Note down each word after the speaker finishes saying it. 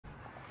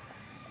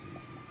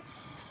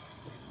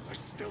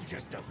still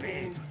just a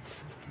babe.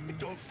 It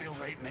don't feel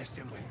right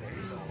messing with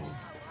it, is all.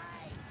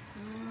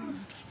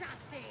 Shut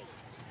it!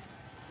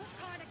 What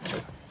kind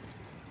of...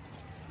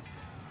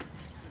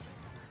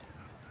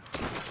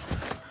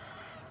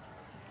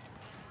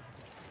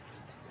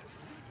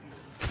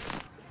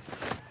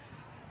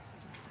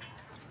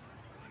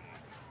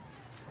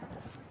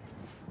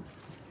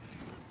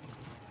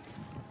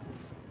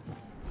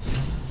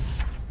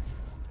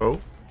 Oh?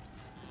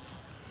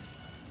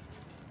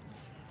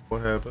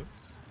 What happened?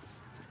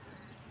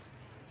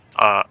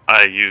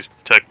 I used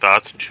tech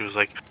thoughts and she was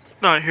like,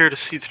 not here to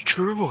see the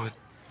true one.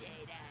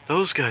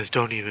 Those guys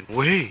don't even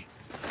weigh.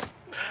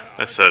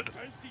 I said,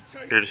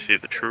 here to see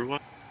the true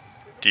one?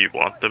 Do you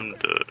want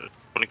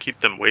to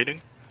keep them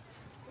waiting?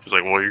 She's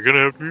like, well, you're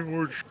gonna have to be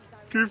more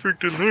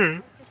specific than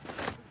that.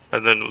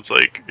 And then it was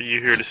like, are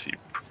you here to see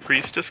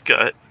Priestess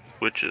Gut,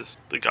 which is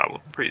the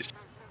Goblin Priest,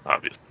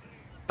 obviously.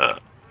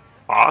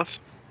 Boss,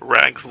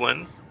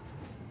 Ragslin,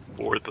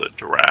 or the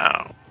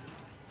Drow?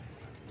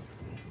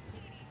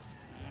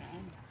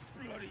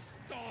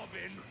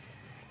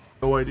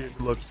 No idea.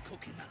 Good luck.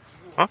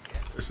 Huh?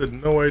 I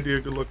said no idea.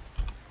 Good luck.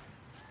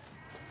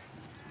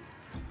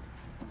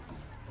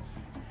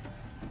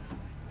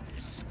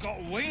 It's got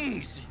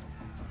wings.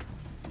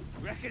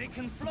 Reckon it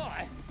can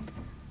fly?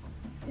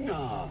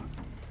 No,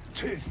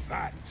 too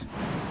fat.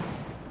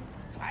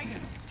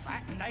 Dragons is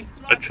fat and they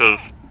fly. I chose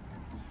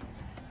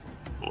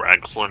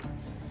Ragslin.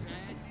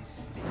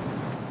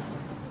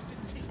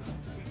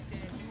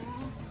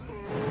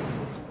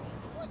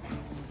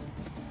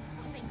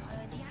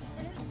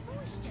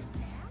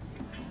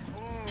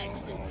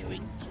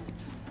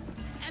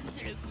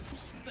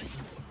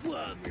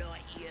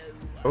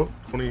 Oh,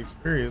 20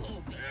 experience.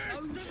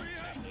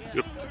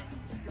 Yep.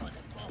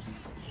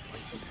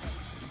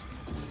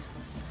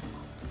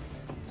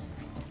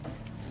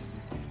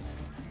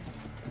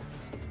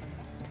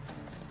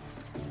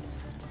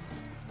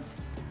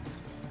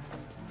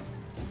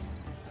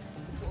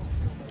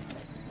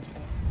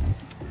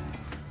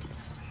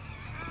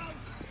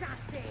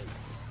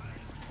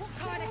 What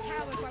kind of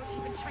coward won't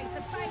even chase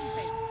a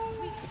baby?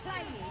 We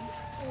playing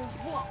or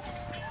what?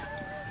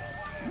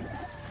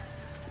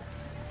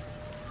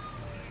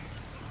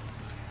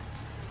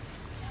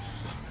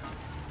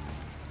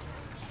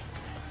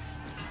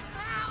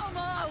 Out of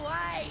my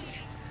way!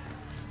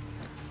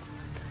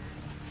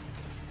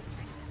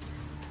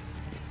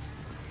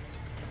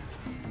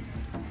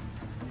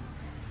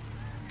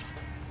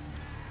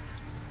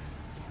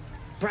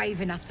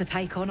 Brave enough to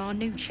take on our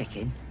new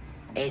chicken?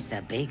 It's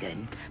a big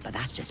un, but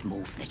that's just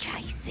more for the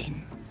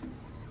chasing.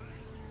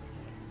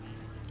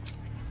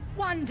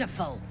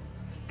 Wonderful!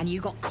 And you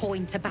got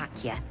coin to back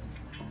you?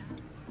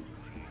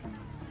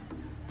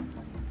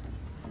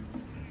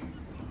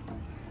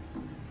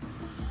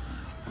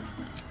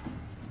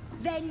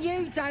 Then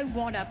you don't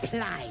want to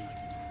play.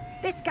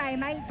 This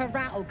game ain't for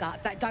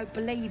rattleguts that don't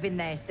believe in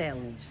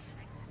themselves.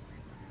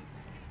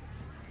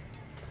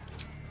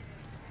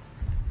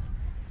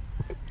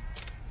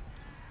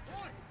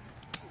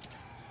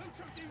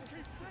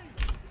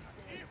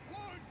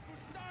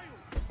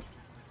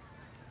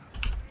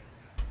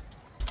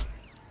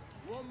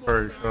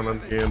 Alright, Sean, I'm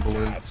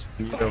gambling.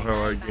 You know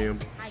how I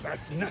gamble.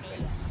 That's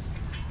nothing.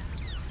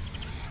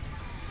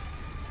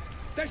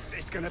 This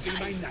is gonna be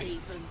my night.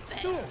 Even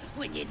better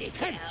when you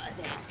nick it out of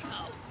that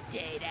cold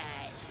dead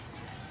eye.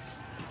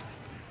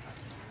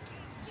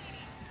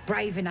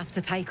 Brave enough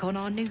to take on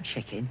our new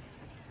chicken?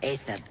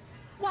 It's a...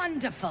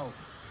 Wonderful!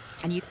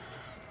 And you...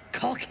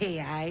 Cocky,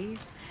 eh?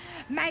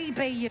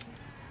 Maybe you...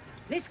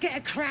 Let's get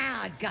a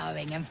crowd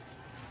going and...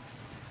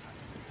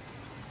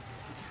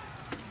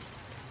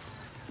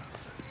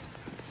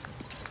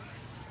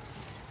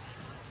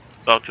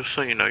 Oh, just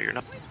so you know, you're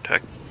not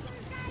protected.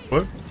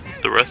 What?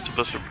 The rest of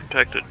us are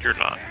protected, you're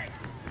not.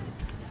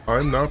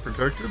 I'm not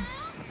protected?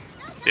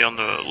 Be on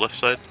the left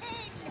side.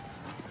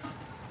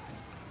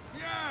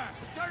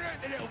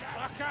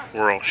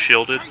 We're all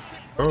shielded.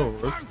 Oh,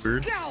 that's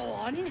weird. Go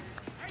on!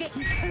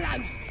 Getting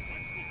close!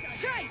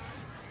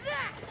 Chase!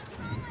 That!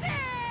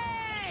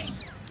 Thing!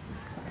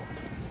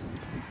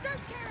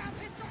 Don't care how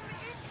pissed off it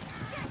is!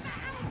 Get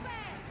that out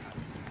there!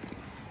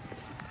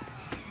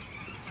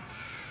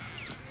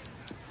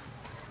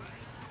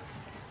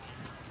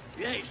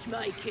 Let's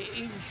make it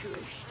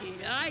interesting,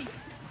 eh?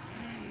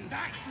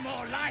 That's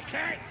more like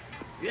it.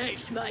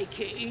 Let's make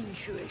it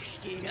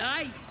interesting,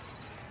 eh?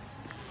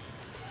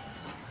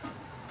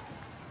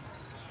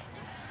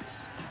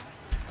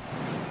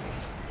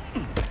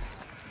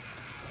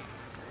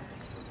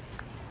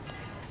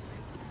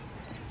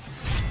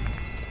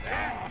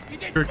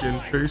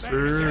 Chicken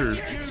chaser.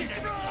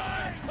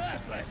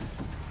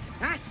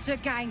 That's the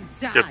game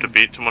done! You have to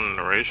beat someone in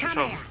a race or Come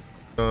something?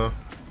 here!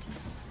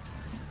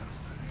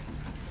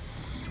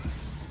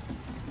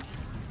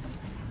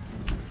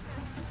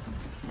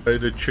 I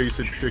had to chase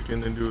a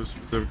chicken into a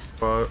specific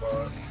spot.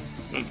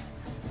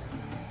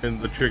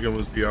 And the chicken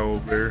was the owl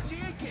bear.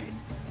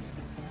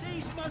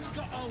 These muds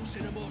got holes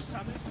in them or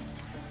something.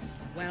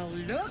 Well,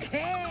 look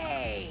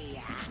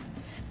here!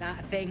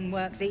 That thing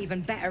works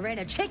even better in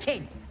a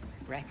chicken!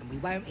 Reckon we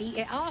won't eat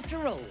it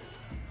after all.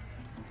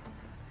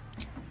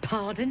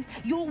 Pardon?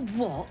 You're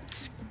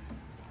what?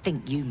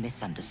 Think you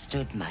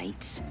misunderstood,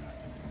 mate.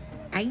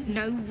 Ain't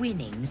no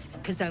winnings,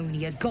 'cause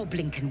only a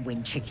goblin can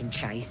win Chicken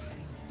Chase.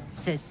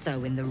 Says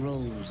so in the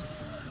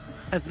rules.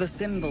 As the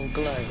symbol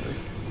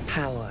glows,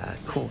 power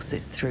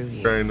courses through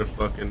you. Trying to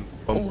fucking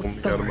fumble me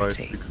out of my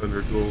Authority.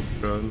 600 gold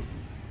gun.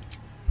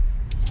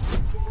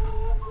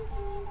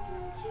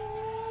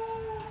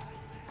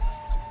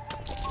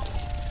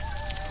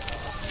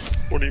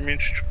 What do you mean?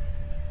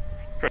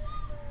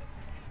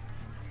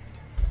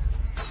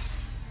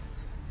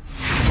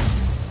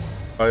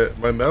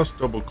 My mouse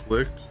double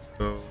clicked,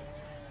 so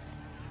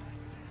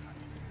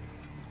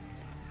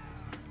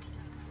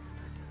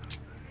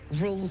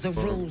Rules are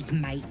rules,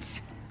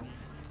 mate.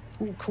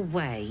 Walk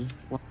away.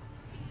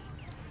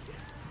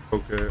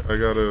 okay, I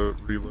gotta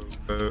reload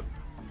that.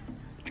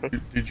 Okay.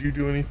 Did you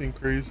do anything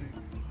crazy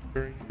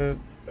during that?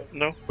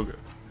 No. Okay.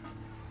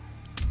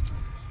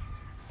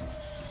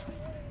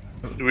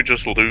 Do we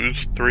just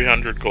lose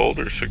 300 gold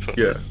or 600?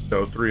 Yeah,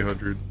 no,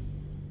 300.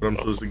 But I'm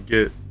supposed to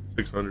get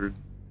 600.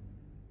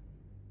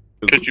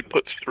 Because you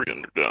put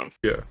 300 down.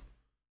 Yeah.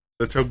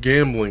 That's how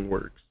gambling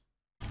works.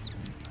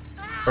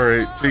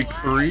 Alright, take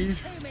 3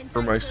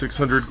 for my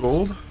 600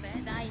 gold.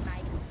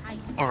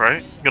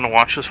 Alright, gonna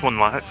watch this one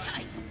live.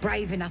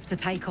 Brave enough to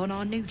take on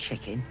our new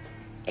chicken?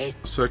 It's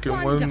Second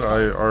one wonderful.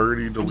 I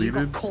already And you got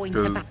deleted coins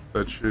because about-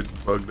 that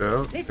shit bugged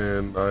out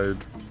and I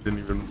didn't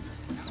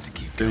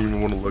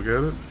even want to look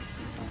at it.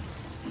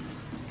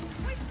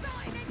 We're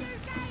starting a new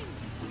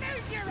game.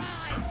 Move your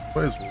eyes.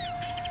 Might as well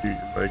do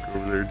your mic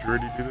over there. Did you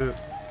already do that?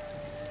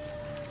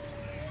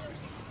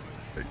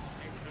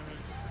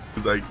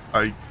 Because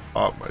I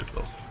caught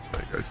myself.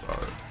 Like I saw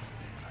it.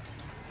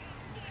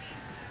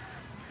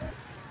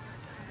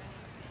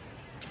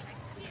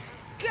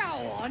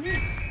 Go on!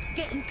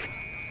 Getting...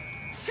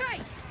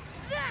 Chase!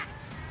 That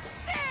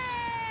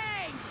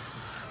thing!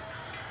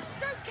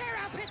 Don't care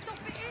how pissed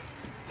off it is!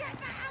 Get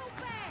that out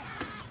there!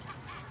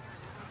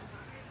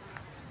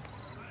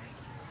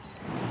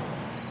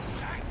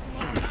 That's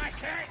more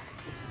like it.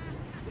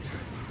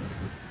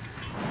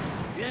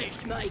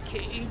 Let's make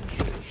it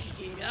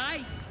interesting,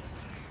 eh?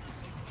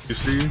 You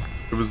see?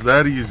 It was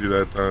that easy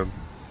that time.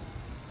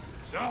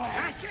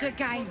 That's the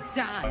game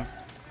done!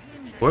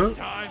 What?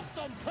 Just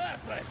on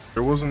purpose.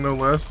 There wasn't no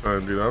last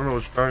time, dude. I don't know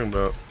what you're talking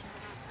about.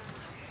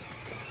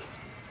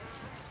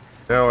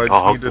 Now I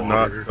just need to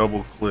Baldur. not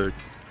double click.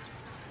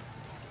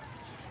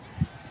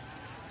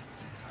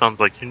 Sounds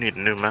like you need a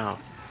new mouse.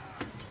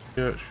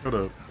 Yeah, shut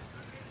up.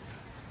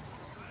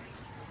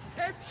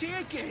 Empty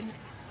again.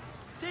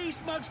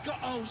 These mugs got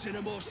holes in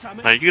them or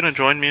something. Are you gonna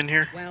join me in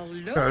here? Well,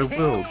 look Yeah, I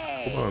will.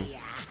 Hold on. here.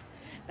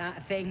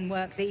 That thing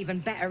works even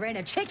better in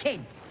a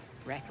chicken.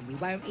 Reckon we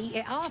won't eat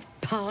it off.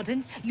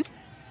 Pardon? You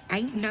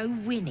ain't no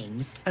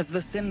winnings. As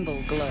the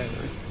symbol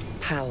glows,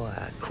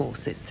 power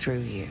courses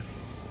through you.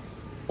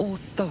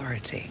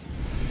 Authority.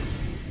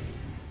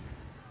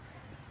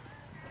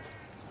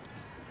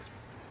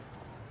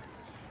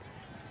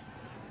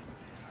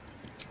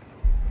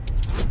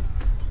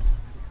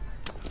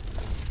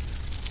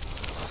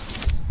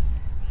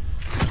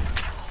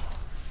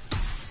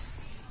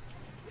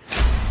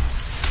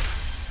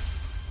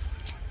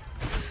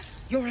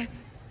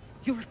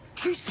 You're a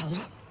true soul.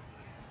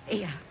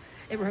 Here,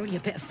 it were only a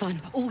bit of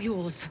fun. All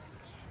yours.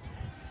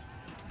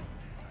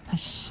 A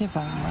shiver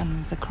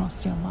runs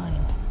across your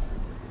mind.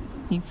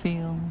 You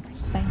feel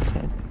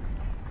sated.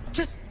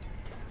 Just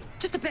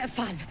a bit of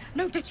fun.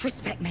 No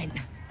disrespect meant.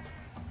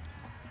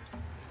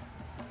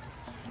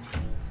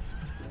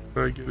 What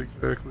did I get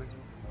exactly?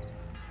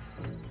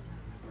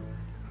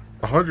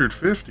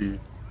 150?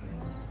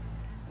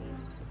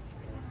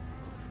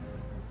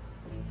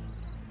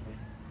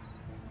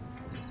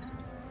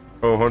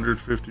 Oh,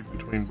 150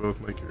 between both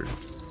my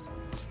characters.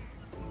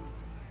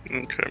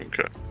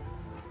 Okay.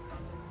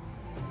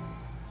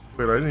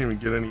 Wait, I didn't even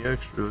get any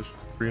extra. That's just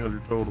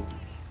 300 total.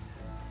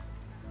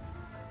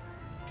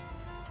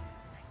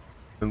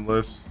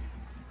 Unless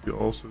you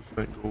also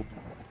spent gold.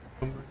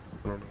 I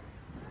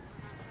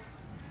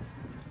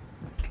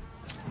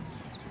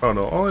don't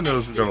know. All I know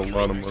is we got a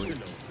lot of money.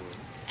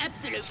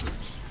 Absolute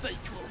speak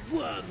to a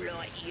worm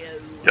like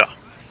you. Yeah.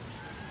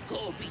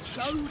 Gotta be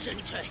chosen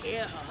to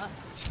hear her,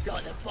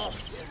 like the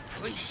boss and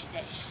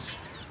priestess.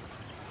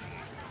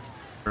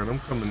 Alright, I'm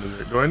coming in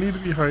there. Do I need to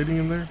be hiding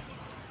in there?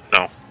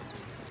 No.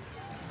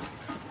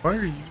 Why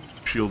are you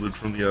shielded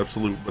from the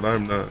absolute, but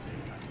I'm not?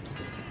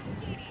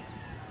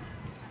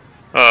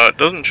 It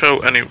doesn't show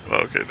any.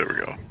 Okay, there we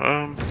go.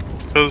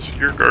 Because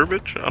you're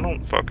garbage? I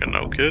don't fucking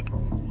know, kid.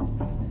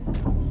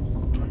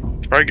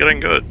 Try getting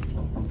good.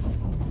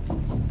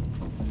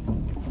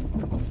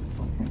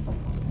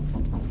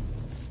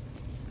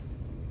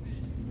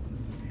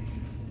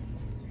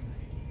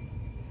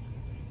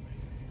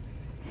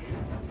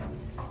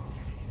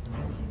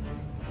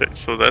 Okay,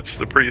 so that's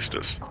the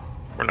priestess.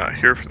 We're not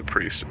here for the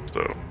priestess,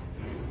 though.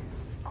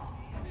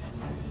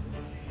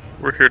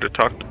 We're here to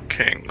talk to the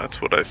king,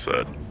 that's what I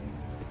said.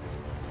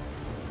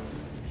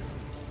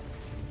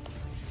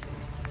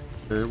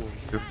 Okay, well,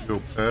 if you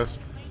go past.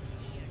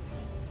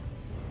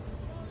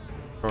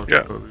 Talk Yeah.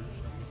 to others.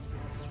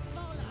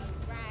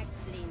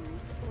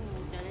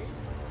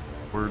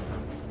 Word.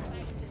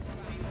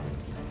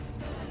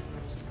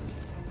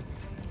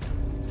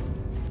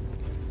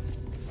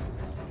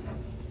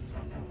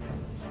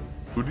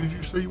 Who did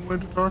you say you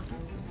wanted to talk to?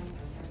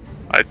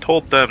 I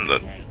told them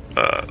that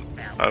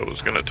I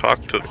was gonna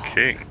talk to the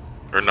king,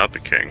 or not the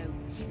king.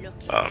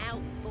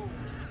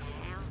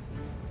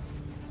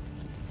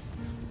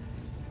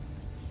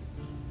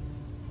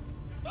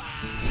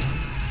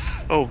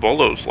 Oh,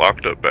 Volo's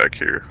locked up back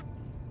here.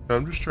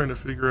 I'm just trying to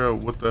figure out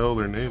what the hell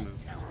their name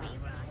is.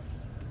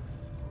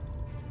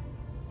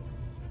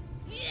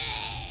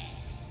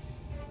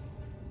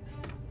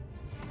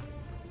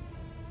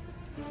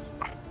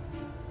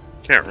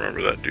 Can't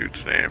remember that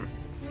dude's name.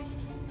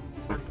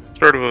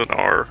 Started with an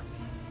R.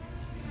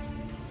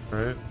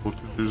 Alright, well,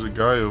 there's a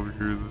guy over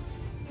here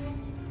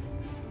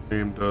that's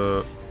named,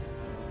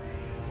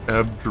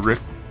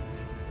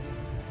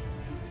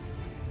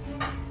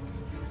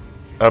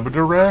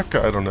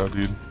 Abadarak? I don't know,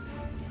 dude.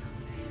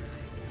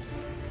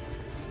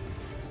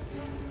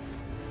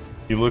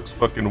 He looks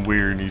fucking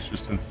weird, and he's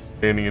just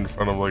standing in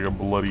front of, like, a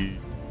bloody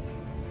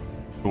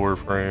door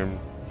frame.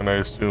 And I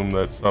assume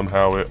that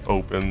somehow it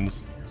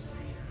opens.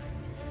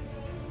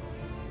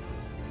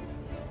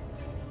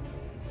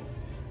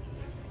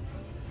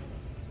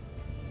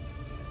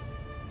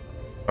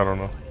 I don't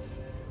know.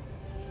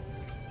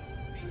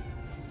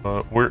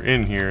 We're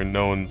in here and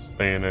no one's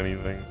saying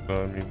anything,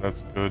 so I mean,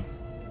 that's good.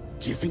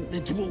 Do you think the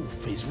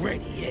dwarf is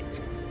ready yet?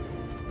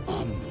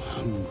 I'm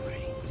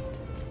hungry.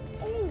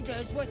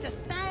 Orders were to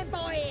stand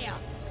by here.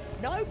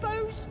 No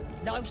booze,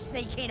 no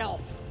sneaking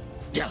off.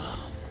 Duh,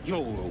 you're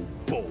all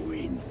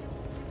boring.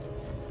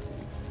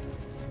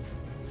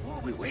 What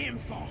are we waiting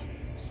for?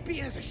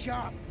 Spears are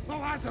sharp.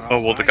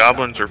 Oh, well, the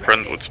goblins are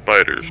friends with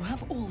spiders. You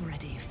have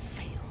already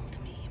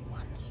failed me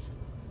once.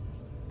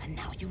 And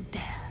now you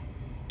dare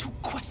to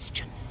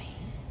question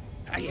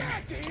me.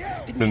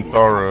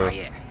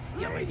 Minthara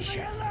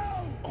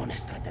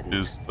Honest, I didn't.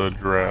 is the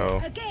drow.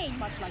 Again,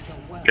 much like your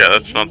word. Yeah,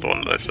 that's not the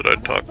one that I said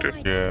I'd talk to.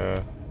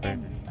 Yeah.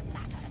 End the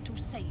latter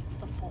to save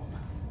the former.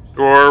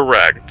 Or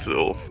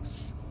Ragzil.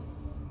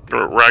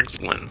 Or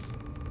Ragzlin.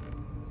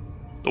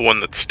 The one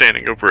that's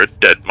standing over a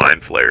dead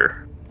mind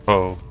flayer.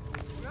 Oh.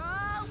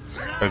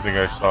 I think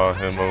I saw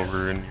him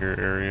over in your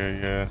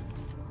area,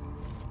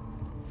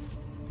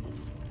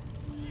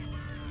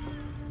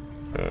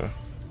 yeah. Yeah.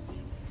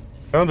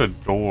 Found a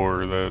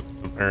door that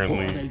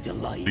apparently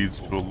leads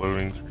to a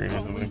loading screen or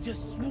something.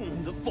 Just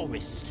swarm the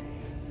forest.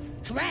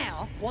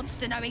 Drow wants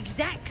to know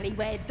exactly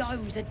where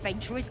those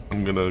adventurers.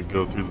 I'm gonna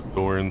go through the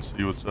door and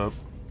see what's up.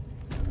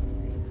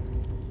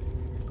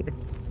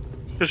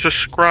 There's a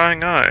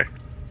scrying eye.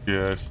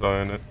 Yeah, I saw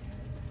in it.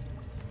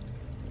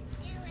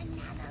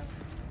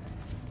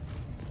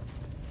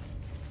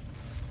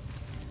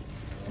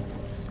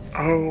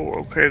 Oh,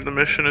 okay, the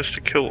mission is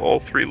to kill all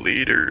 3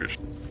 leaders.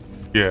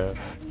 Yeah.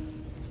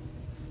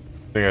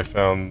 I think I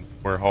found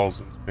where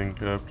Halsin's being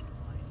kept.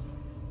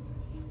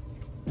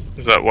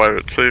 Is that why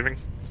it's leaving?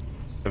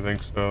 I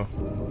think so.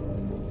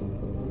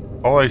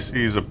 All I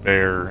see is a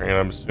bear, and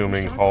I'm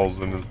assuming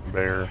Halsin is the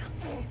bear.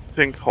 I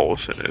think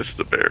Halsin is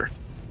the bear.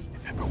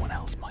 If everyone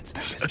else minds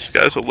their business, This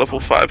guy's a level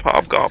 5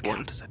 hobgoblin.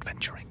 count as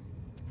adventuring.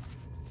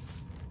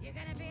 You're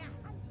gonna be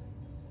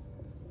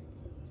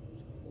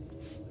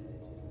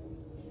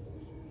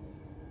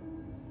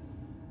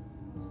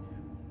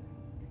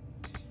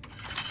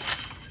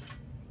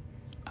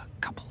A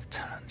couple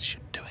turns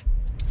should do it.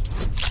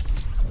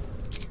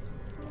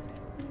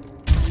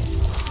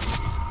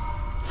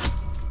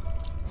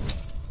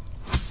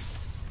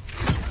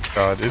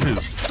 God, it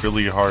is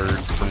really hard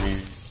for me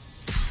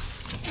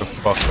to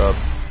fuck up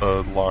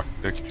a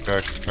lockpick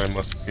check, I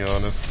must be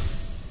honest.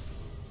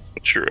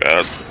 What's your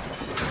ad?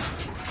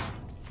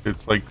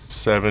 It's like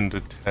 7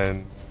 to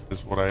 10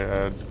 is what I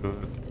add to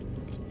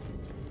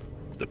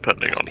it.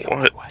 Depending on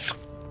what?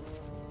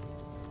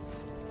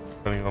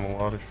 Depending on a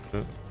lot of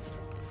shit.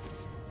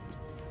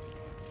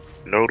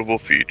 Notable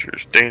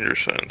features. Danger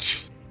sense.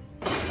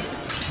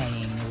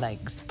 Decaying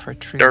legs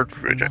protrude Dark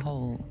from vision. the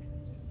hole.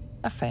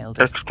 A failed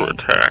Extra escape,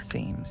 attack. it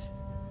seems.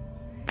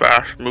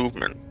 Fast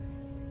movement.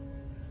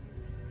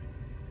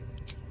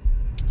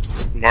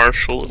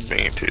 Martial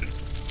advantage.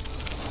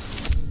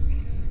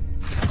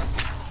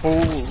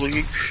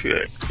 Holy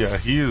shit. Yeah,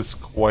 he is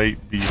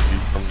quite beefy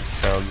from the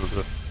sounds of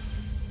it.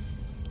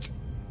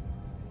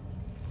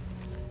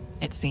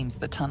 It seems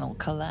the tunnel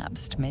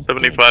collapsed mid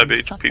 75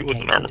 HP with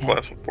an armor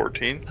class of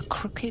 14. A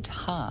crooked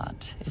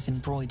heart is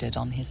embroidered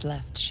on his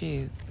left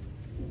shoe.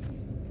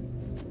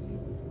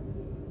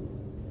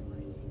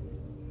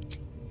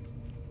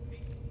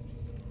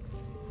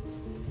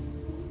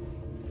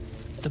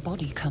 The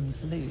body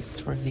comes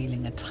loose,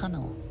 revealing a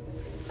tunnel.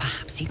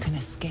 Perhaps you can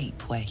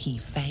escape where he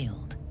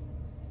failed.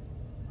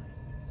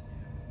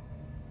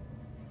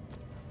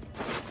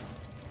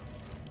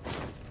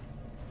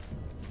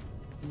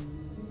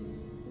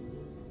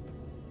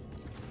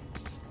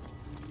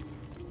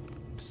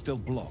 Still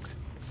blocked.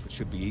 but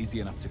should be easy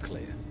enough to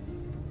clear.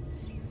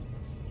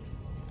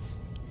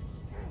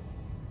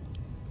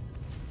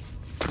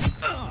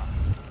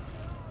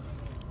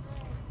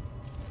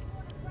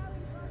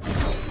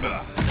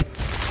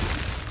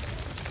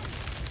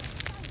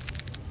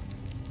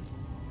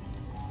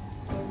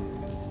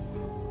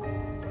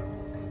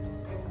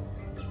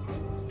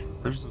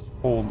 Where's this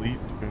hole lead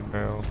to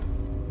now?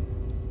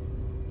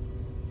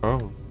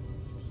 Oh.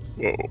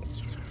 Whoa.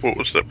 What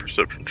was that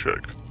perception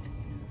check?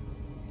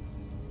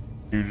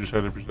 You just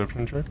had a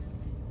perception check?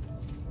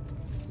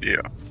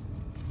 Yeah.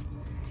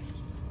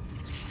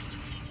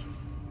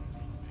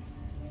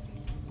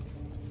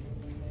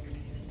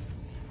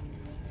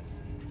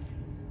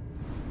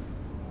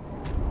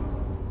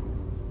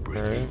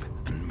 Breathe deep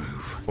and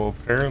move. Well,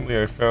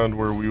 apparently I found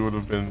where we would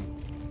have been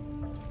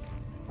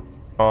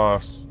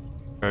tossed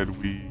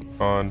had we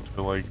gone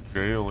to, like,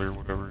 jail or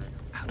whatever.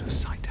 Out of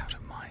sight, out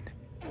of mind.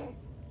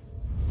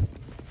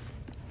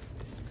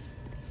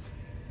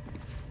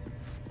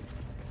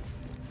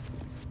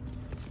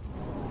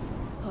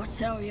 I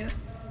tell you,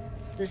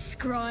 the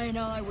scrying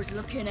eye was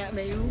looking at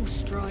me all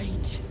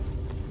strange.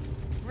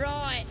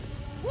 Right.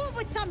 What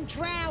would some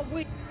drow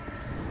with?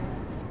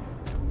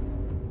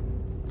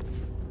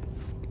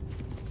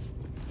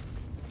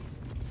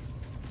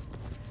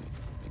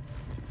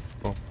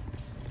 Oh.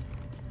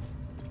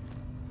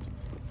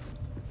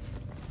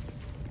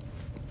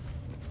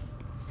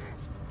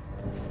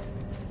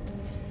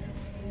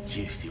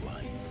 Juicy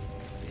one.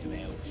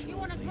 You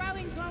want to grow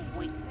into a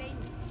weakling?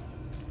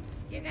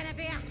 You're gonna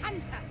be a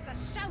hunter, so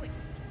show it.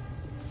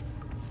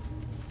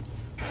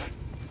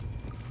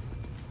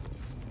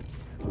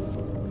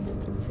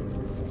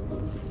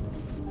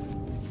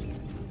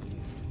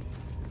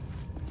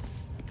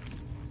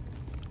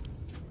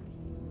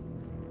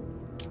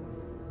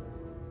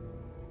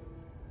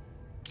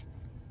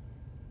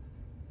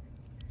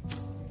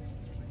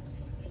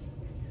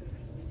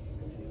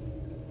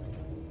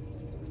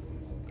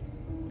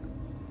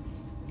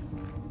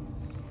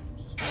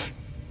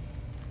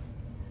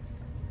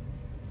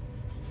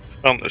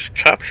 Found this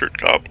captured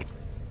goblin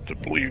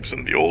that believes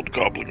in the old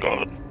goblin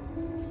god.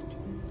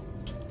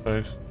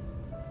 Nice.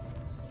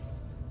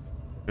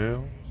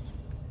 Jail?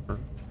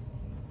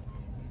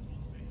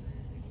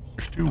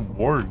 There's 2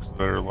 wargs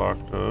that are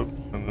locked up,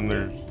 and then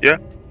there's... Yeah.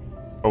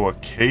 Oh, a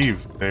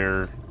cave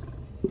bear.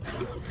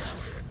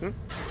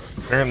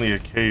 Apparently a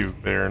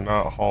cave bear,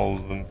 not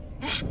Halsen.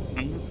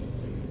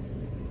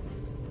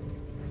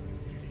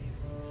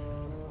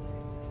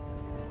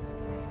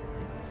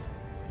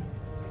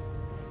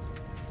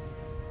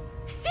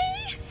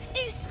 See?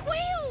 It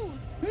squealed!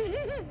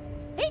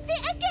 Hit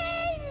it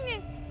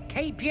again!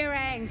 Keep your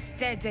hands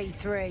steady,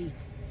 3.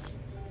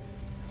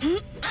 Again!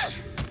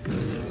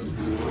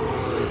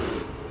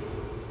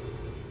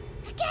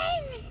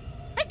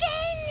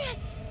 Again!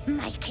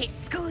 Make it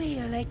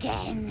squeal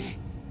again.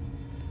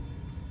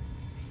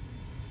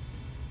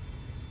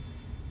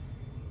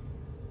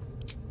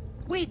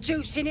 We're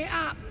juicing it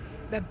up.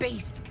 The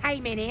beast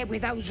came in here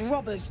with those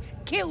robbers,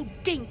 killed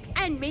Dink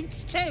and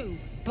Mince too.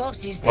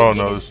 Boss is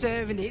thinking of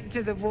serving it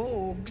to the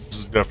wargs. This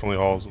is definitely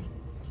Halsen.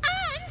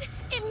 And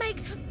it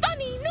makes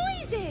funny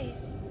noises.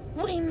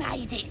 We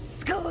made it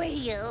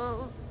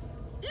squeal.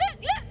 Look,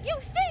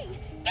 you'll see.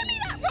 Give me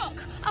that rock.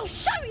 I'll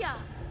show ya.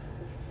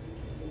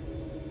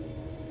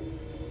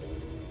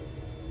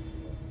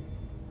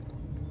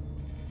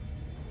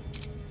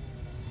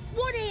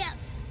 What here?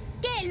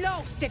 Get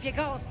lost if you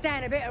can't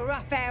stand a bit of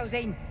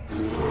roughhousing.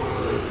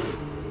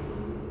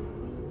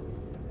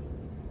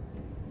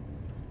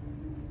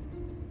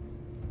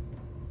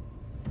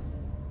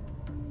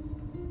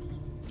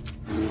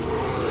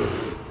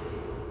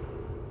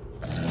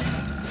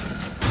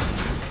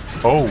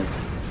 Oh.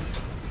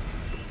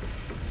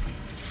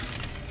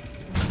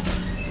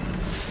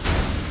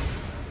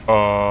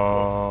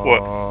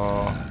 What?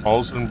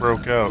 Halsen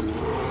broke out.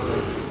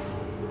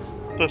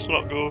 That's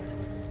not good.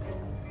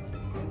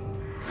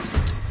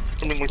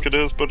 I mean, look, it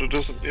is, but it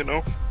isn't, you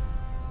know?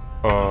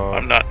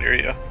 I'm not near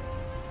you.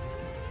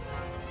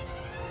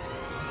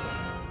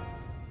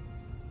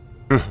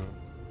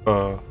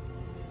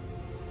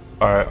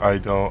 I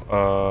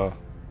don't,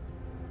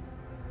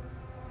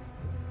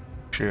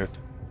 shit.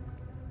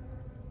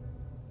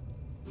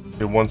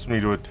 It wants me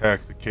to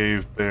attack the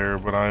cave bear,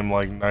 but I'm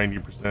like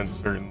 90%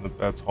 certain that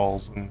that's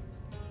Halsen.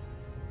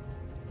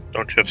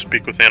 Don't you have to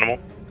speak with animal?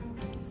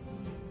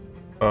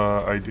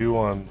 I do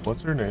on,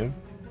 what's her name?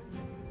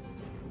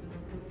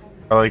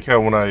 I like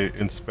how when I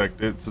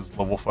inspect it, it says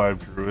level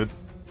 5 druid,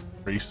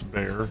 race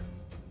bear.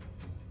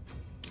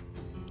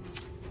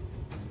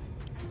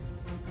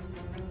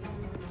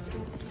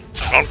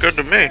 Sounds good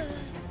to me.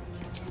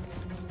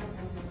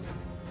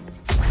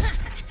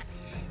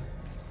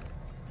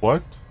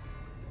 What?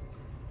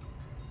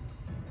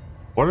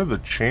 What are the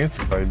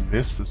chances I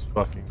miss this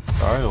fucking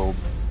child?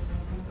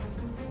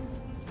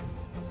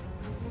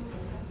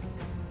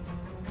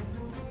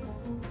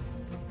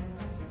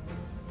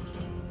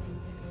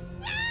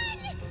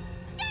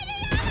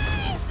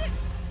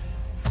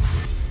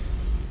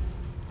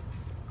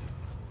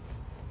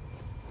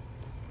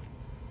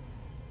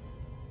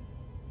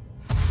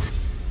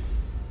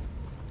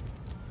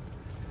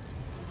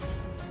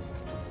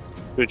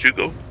 Did you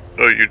go?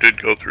 Oh, you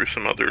did go through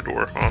some other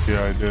door, huh?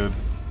 Yeah, I did.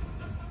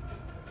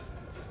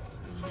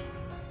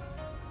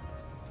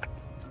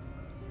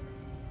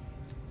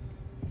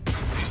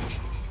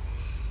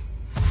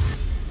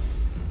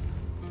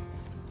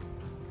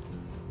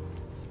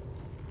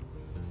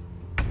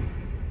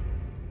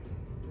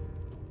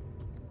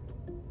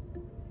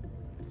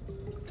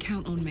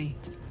 Count on me.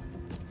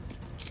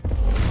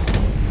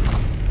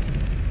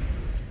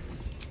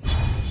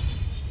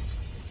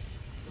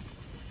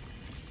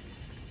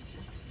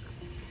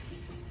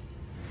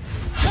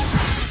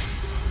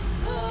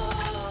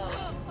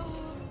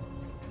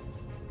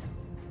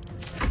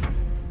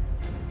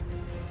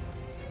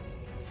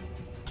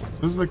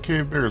 Says the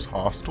cave bear is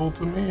hostile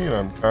to me, and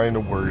I'm kind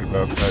of worried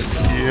about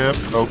that.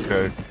 Yep,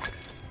 okay.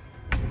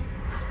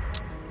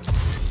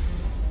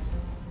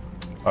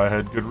 I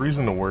had good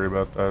reason to worry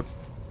about that.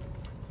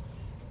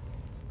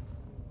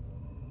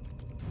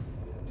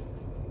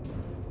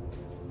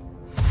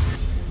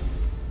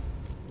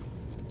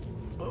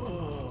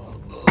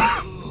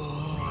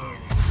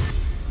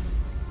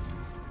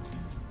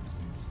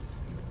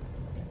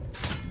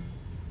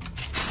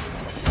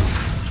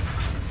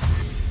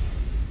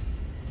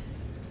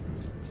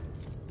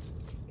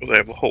 They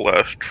have a whole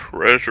ass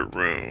treasure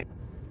room.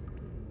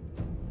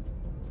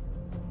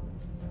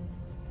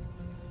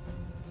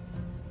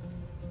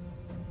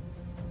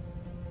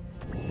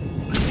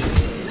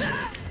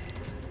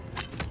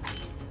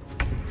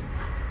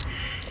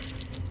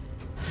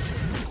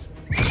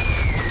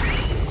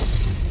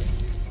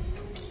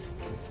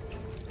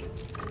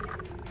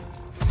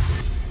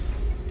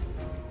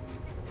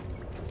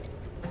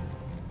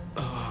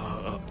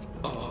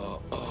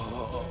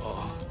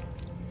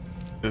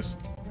 This.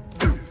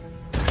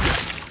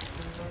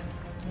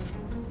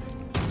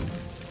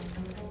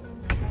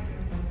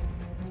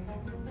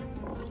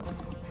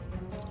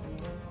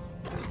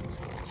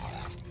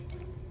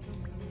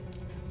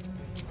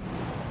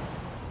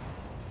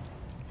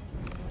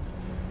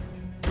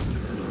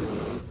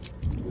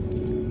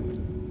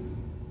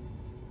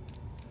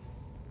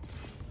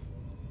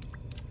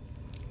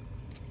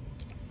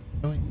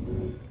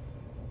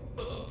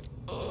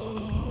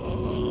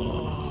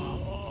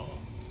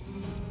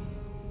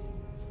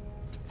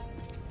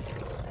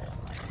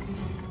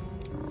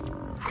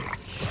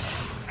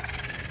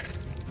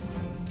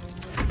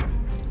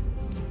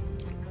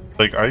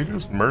 Like, I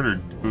just murdered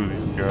 2 of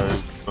these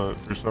guys, but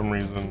for some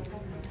reason...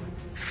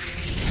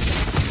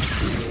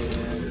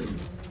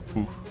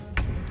 Oof.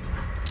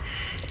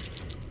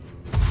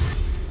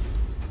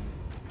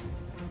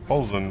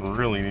 Halsey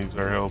really needs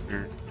our help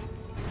here.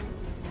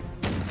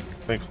 I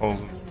think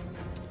Halsey's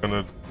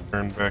gonna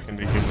turn back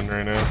into human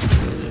right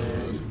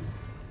now.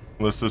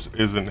 Unless this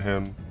isn't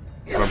him.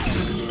 It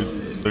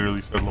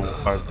literally said level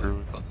 5 through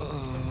it.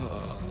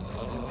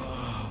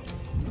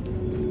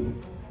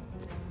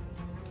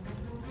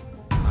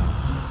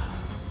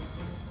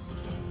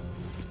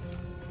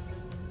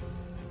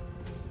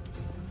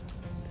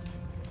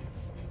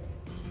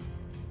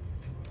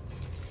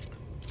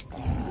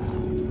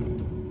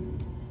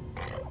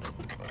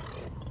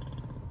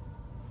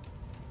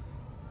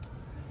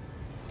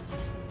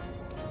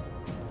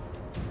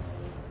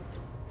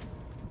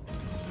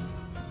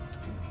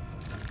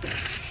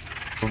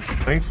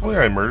 Thankfully,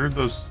 I murdered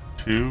those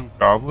 2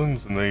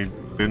 goblins, and they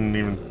didn't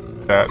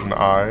even bat an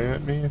eye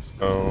at me,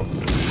 so...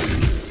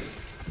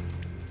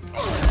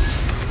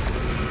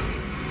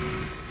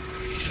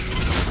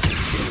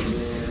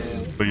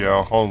 But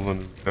yeah, Halsey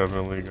is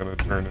definitely gonna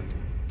turn in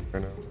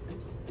right now.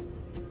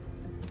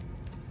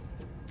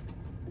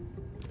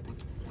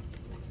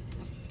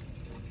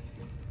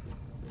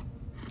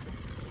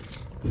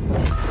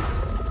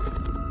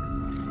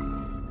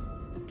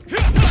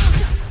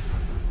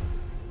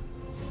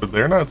 But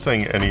they're not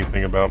saying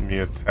anything about me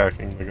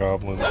attacking the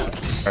goblins, which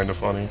is kind of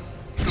funny.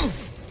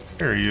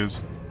 There he is.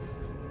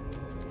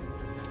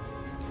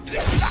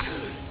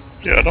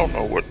 Yeah, I don't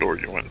know what door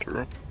you went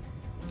through.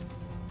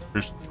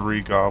 There's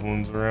 3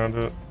 goblins around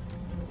it.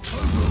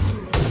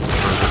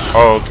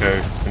 Oh,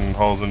 okay. And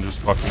Halsey just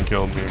fucking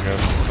killed me again,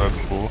 so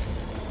that's cool.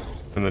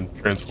 And then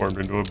transformed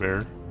into a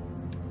bear.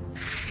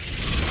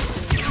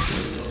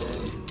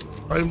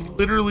 I'm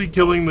literally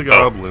killing the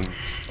goblins.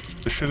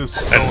 This shit is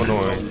so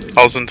annoying.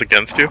 Halsey's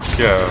against you?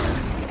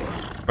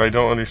 Yeah. I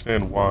don't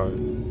understand why.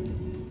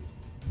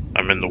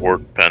 I'm in the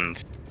work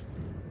pens.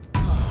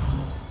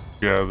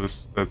 Yeah,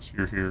 that's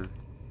you're here.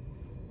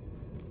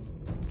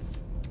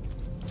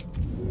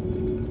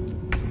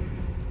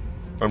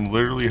 I'm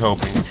literally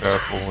helping this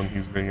asshole when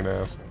he's being an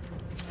asshole.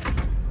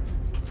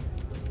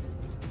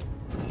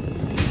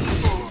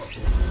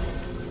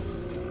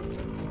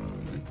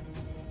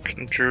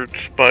 Conjured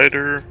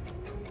spider.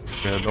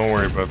 Yeah, don't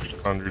worry about the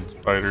conjured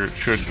spider. It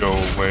should go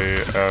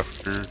away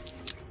after.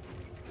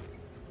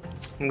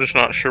 I'm just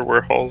not sure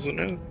where Halsey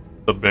is.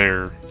 The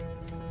bear.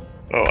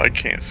 Oh, I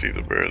can't see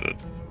the bear.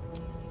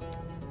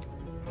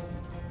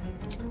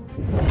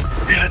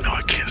 Yeah, no,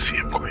 I can't see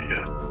him quite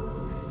yet.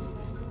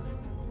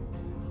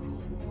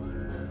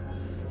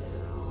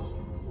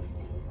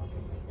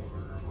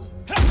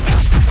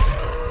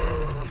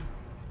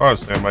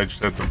 Honestly, I might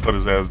just have to put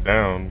his ass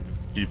down.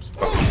 He keeps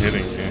fucking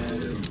hitting me.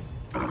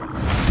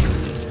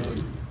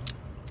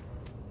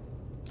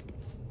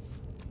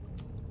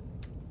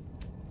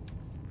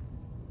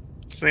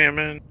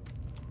 Salmon.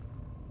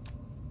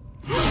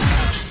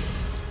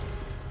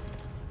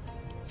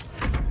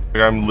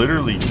 Like, I'm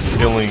literally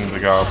killing the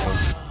goblin,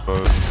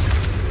 but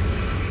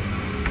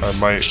I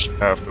might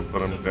have to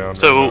put him down.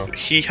 So right now.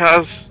 he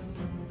has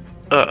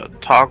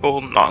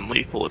toggle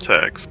non-lethal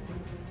attacks.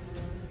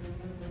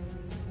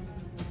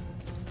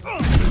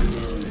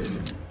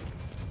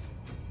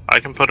 I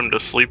can put him to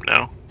sleep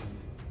now.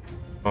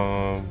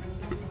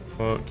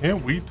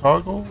 Can't we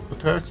toggle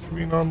attacks to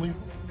be non-lethal?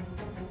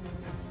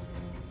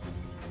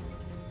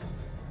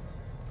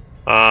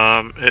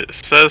 It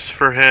says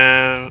for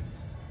him,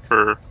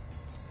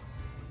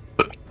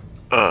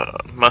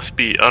 must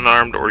be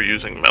unarmed or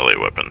using melee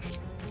weapon.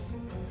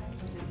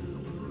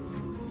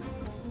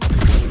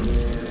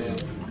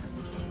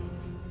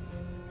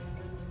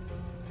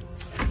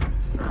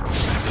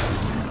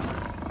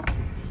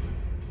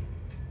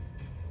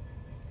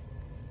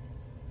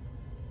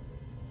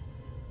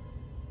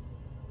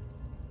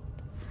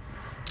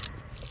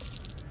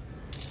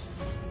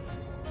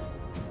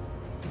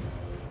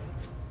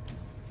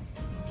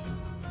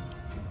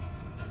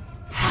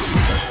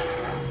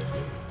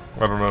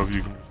 I don't know if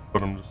you can just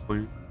put him to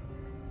sleep.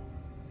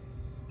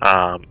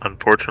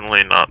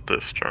 Unfortunately not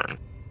this turn.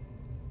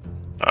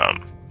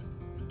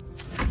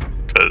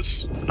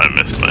 Because I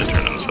missed my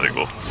turn in the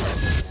cycle.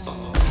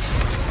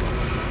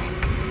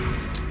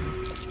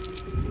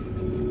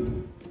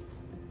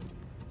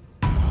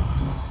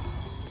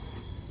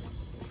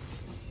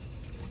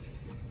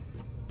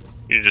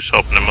 You just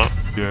helping him up?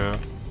 Yeah.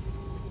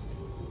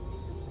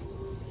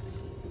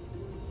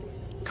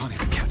 Can't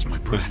even catch my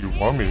breath. Because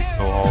you want me to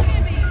kill all of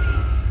them.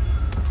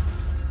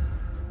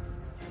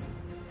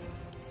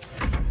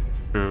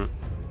 Dude,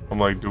 I'm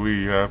like, do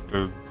we have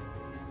to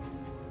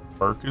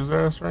mark his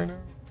ass right now?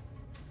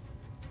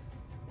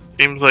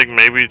 Seems like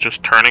maybe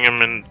just turning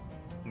him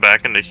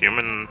back into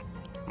human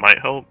might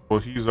help. Well,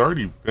 he's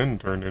already been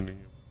turned into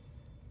human.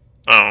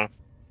 Oh.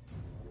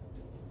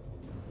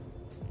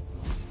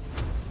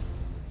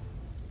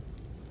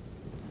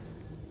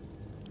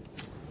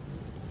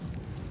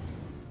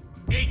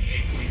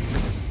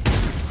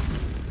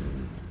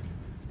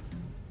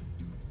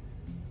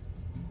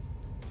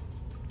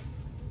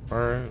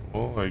 Alright,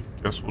 well, I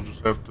guess we'll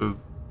just have to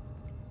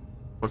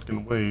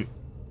fucking wait.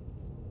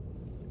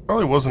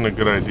 Probably wasn't a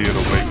good idea to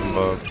wake him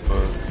up,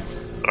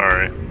 but...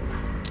 Alright.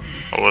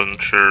 I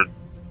wasn't sure,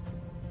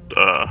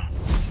 I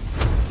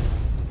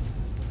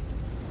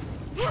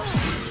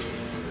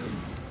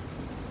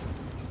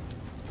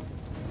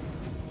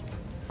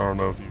don't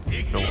know if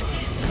you can kill him.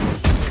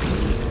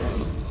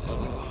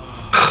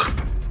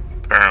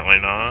 apparently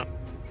not.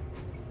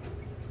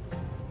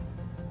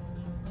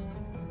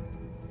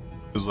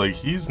 Cause like,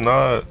 he's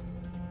not...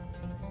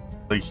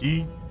 Like,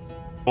 he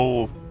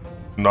full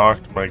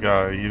knocked my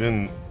guy. He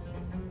didn't...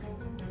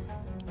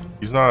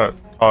 He's not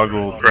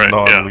toggled Right,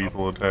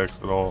 non-lethal attacks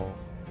at all.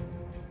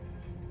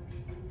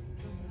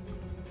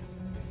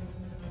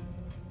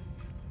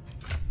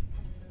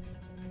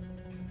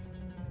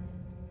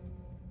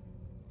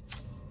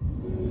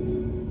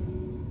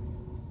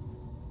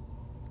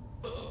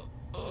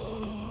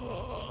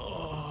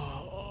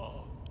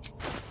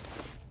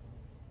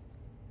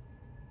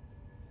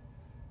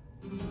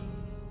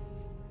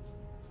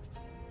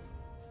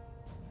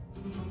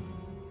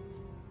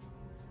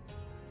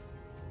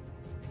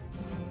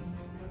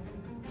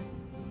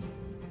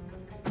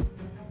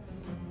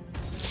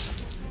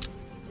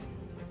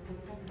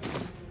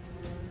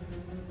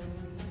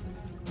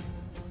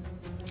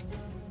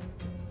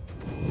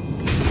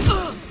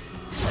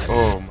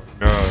 Oh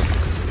my god.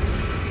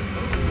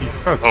 He's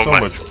got so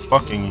much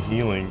fucking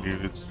healing,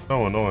 dude. It's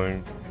so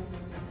annoying.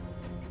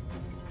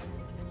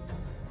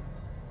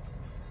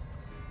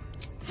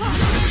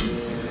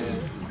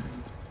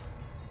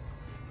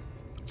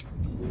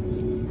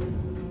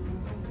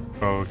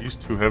 Oh, he's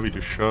too heavy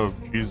to shove.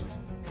 Jesus.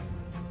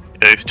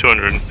 Yeah, he's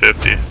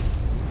 250.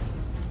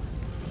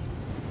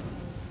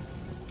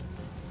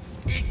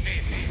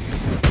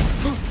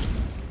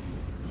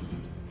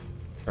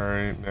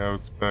 Alright, now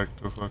it's back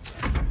to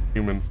fucking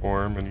human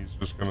form, and he's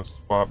just gonna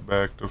swap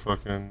back to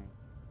fucking...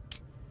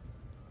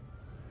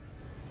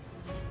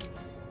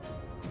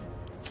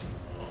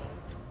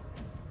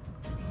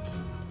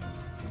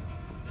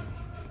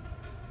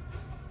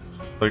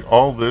 Like,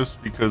 all this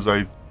because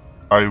I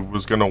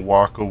was gonna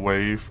walk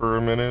away for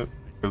a minute,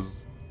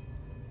 because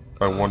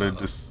I wanted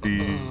to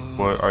see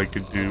what I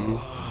could do.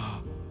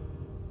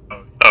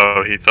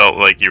 Oh, he felt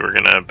like you were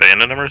gonna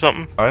abandon him or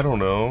something? I don't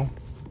know.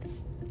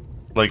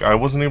 Like, I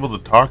wasn't able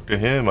to talk to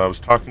him. I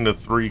was talking to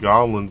 3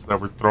 goblins that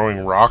were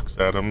throwing rocks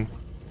at him.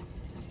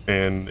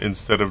 And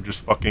instead of just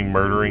fucking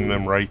murdering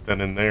them right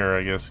then and there,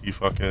 I guess he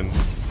fucking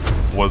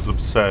was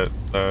upset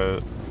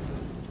that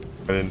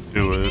I didn't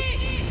do it.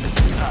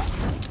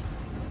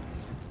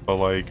 But,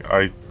 like,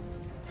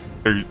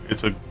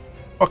 it's a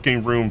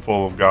fucking room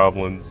full of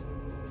goblins.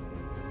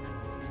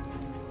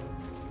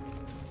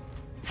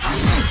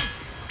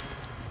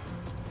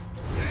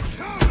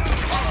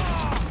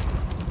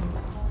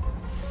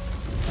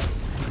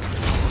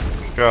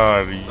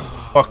 God, are you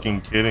fucking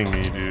kidding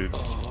me, dude?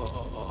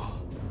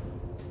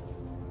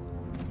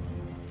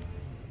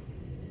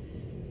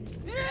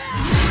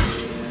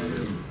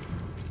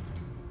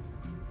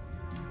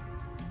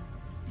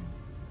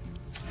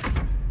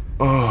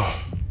 Ugh.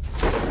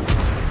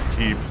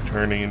 Keeps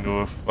turning into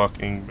a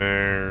fucking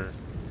bear.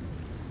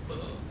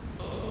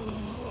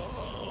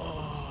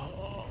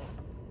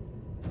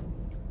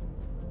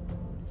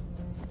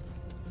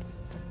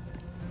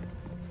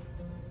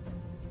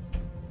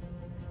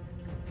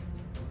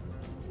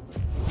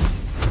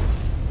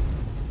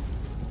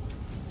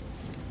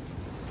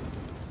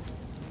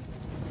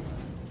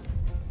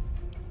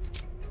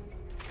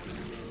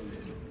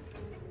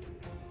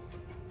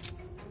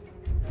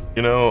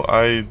 You know,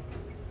 I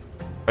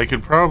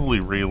could probably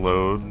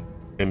reload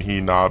and he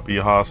not be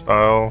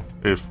hostile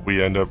if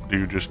we end up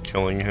just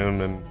killing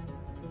him and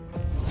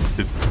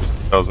it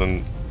just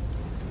doesn't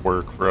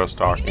work for us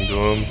talking to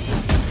him.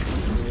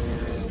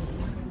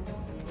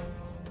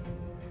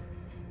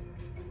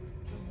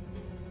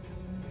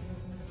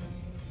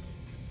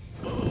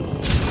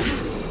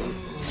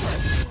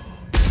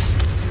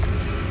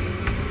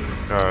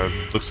 God,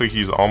 looks like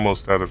he's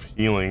almost out of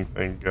healing,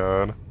 thank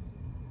God.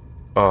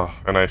 Oh,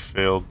 and I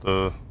failed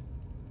the...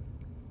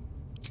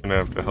 Gonna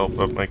have to help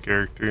up my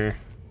character.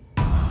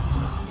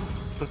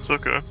 That's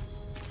okay.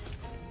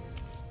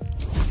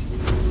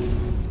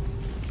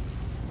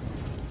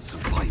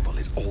 Survival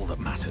is all that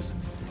matters.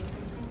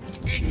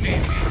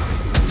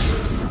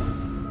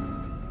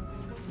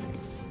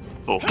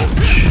 Oh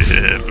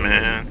shit,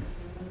 man.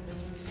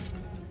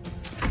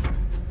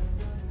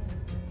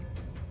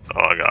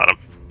 Oh, I got him.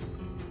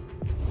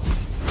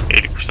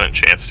 80%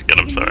 chance to get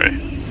him,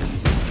 sorry.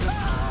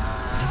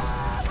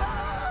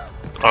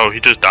 Oh,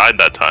 he just died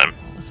that time.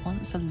 What was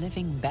once a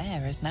living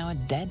bear is now a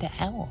dead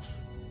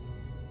elf.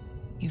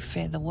 You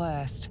fear the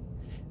worst.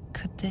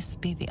 Could this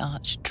be the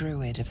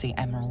Archdruid of the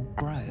Emerald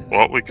Grove?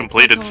 Well, we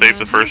completed Save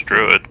the First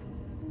Druid.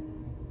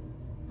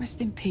 Rest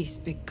in peace,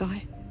 big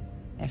guy.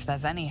 If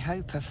there's any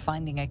hope of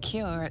finding a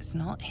cure, it's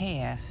not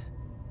here.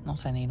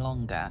 Not any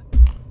longer.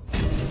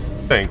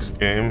 Thanks,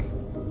 game.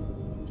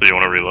 So you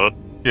want to reload?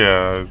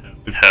 Yeah.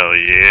 Hell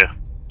yeah.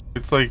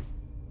 It's like,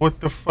 what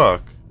the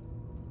fuck?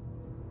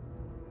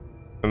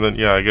 And then,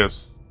 yeah, I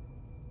guess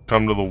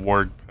come to the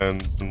warg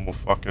pens and we'll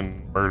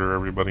fucking murder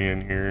everybody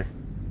in here.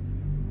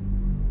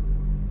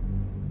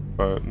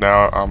 But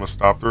now I'm gonna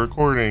stop the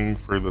recording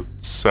for the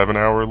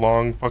 7-hour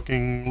long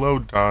fucking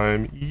load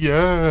time.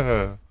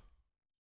 Yeah!